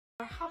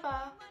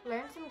Marhaba,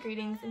 learn some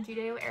greetings in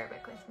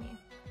Judeo-Arabic with me.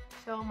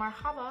 So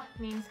marhaba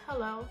means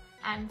hello,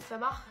 and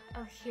sabah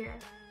al-khair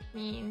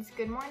means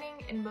good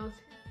morning in both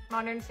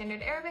modern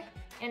standard Arabic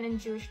and in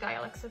Jewish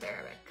dialects of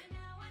Arabic.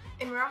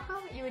 In Morocco,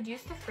 you would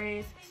use the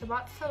phrase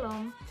Sabat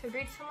Salom to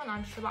greet someone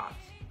on Shabbat,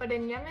 but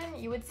in Yemen,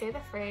 you would say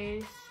the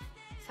phrase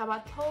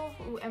Sabat Tov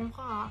u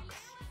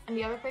Emraks, and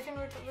the other person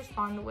would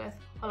respond with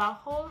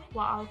Walahol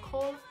wa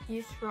al-Kol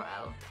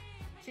Yisroel.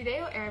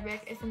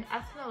 Judeo-Arabic is an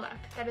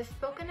ethnolect that is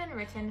spoken and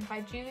written by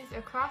Jews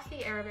across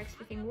the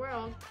Arabic-speaking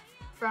world,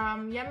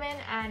 from Yemen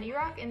and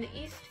Iraq in the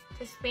east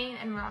to Spain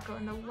and Morocco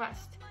in the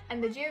west.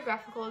 And the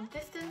geographical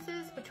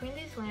distances between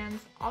these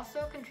lands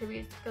also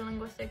contribute to the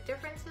linguistic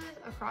differences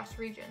across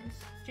regions.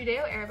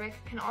 Judeo-Arabic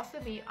can also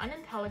be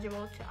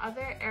unintelligible to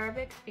other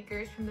Arabic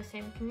speakers from the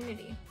same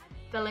community.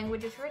 The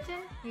language is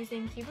written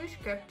using Hebrew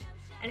script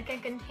and can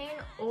contain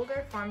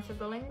older forms of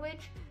the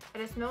language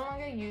that is no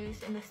longer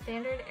used in the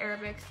standard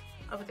Arabics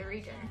of the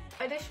region.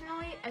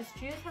 Additionally, as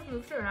Jews have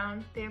moved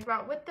around, they have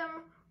brought with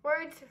them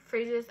words,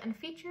 phrases, and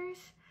features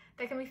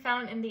that can be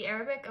found in the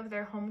Arabic of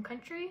their home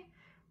country,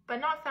 but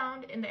not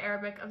found in the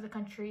Arabic of the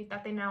country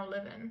that they now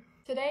live in.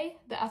 Today,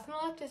 the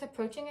ethnolect is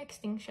approaching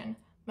extinction,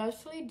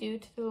 mostly due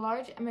to the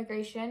large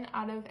immigration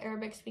out of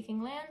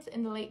Arabic-speaking lands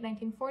in the late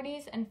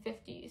 1940s and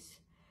 50s.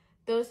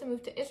 Those that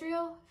moved to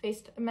Israel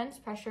faced immense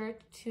pressure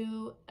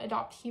to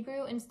adopt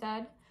Hebrew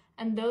instead,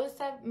 and those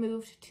that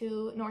moved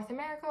to North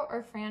America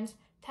or France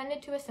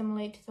tended to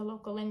assimilate to the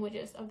local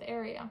languages of the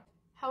area.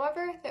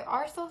 However, there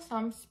are still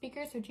some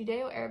speakers of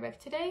Judeo-Arabic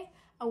today,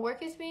 and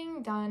work is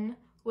being done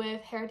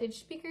with heritage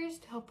speakers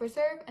to help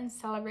preserve and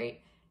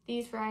celebrate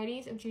these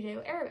varieties of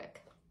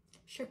Judeo-Arabic.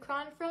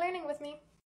 Shukran for learning with me.